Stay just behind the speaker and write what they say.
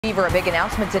Fever, a big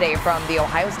announcement today from the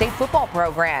Ohio State football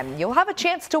program. You'll have a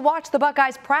chance to watch the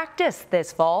Buckeyes practice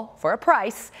this fall for a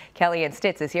price. Kellyanne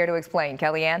Stitz is here to explain.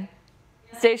 Kellyanne?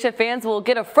 Station fans will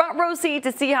get a front row seat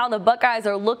to see how the Buckeyes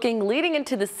are looking leading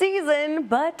into the season,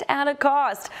 but at a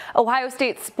cost. Ohio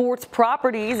State Sports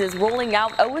Properties is rolling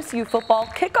out OSU football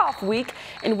kickoff week,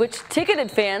 in which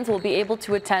ticketed fans will be able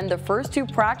to attend the first two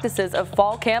practices of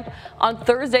fall camp on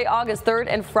Thursday, August 3rd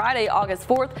and Friday, August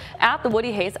 4th at the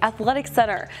Woody Hayes Athletic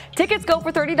Center. Tickets go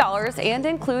for $30 and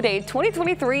include a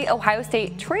 2023 Ohio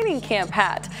State training camp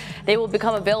hat. They will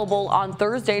become available on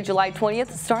Thursday, July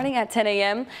 20th, starting at 10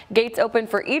 a.m. Gates open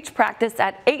for each practice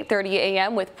at 8:30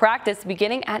 a.m. with practice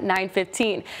beginning at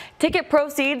 9:15. Ticket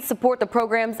proceeds support the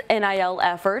program's NIL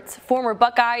efforts. Former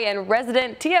Buckeye and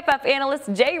resident TFF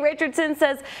analyst Jay Richardson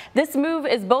says this move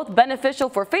is both beneficial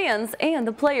for fans and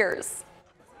the players.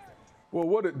 Well,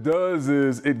 what it does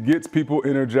is it gets people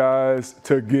energized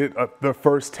to get the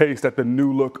first taste at the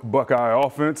new look Buckeye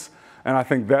offense. And I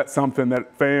think that's something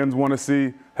that fans want to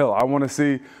see. Hell, I want to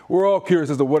see. We're all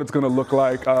curious as to what it's going to look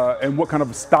like and what kind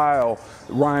of style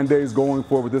Ryan Day is going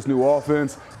for with this new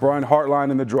offense. Brian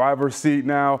Hartline in the driver's seat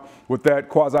now with that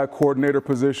quasi-coordinator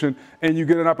position. And you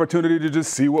get an opportunity to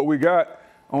just see what we got.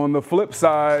 On the flip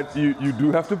side, you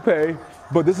do have to pay.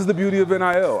 But this is the beauty of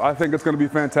NIL. I think it's going to be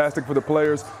fantastic for the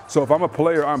players. So if I'm a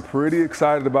player, I'm pretty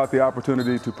excited about the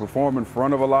opportunity to perform in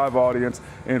front of a live audience,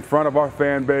 in front of our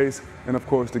fan base, and of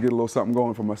course to get a little something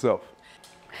going for myself.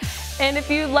 And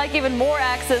if you'd like even more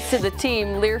access to the team,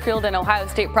 Learfield and Ohio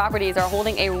State Properties are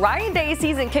holding a Ryan Day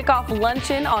season kickoff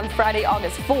luncheon on Friday,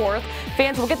 August 4th.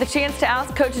 Fans will get the chance to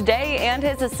ask Coach Day and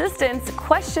his assistants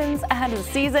questions ahead of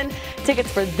the season.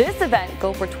 Tickets for this event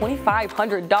go for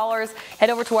 $2,500. Head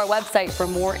over to our website for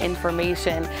more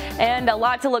information. And a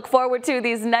lot to look forward to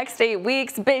these next 8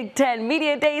 weeks. Big Ten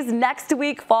Media Days next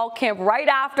week, fall camp right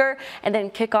after, and then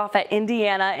kickoff at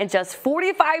Indiana in just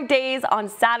 45 days on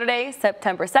Saturday,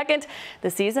 September 2nd. The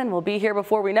season will be here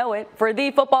before we know it. For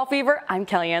the Football Fever, I'm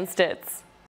Kellyanne Stitz.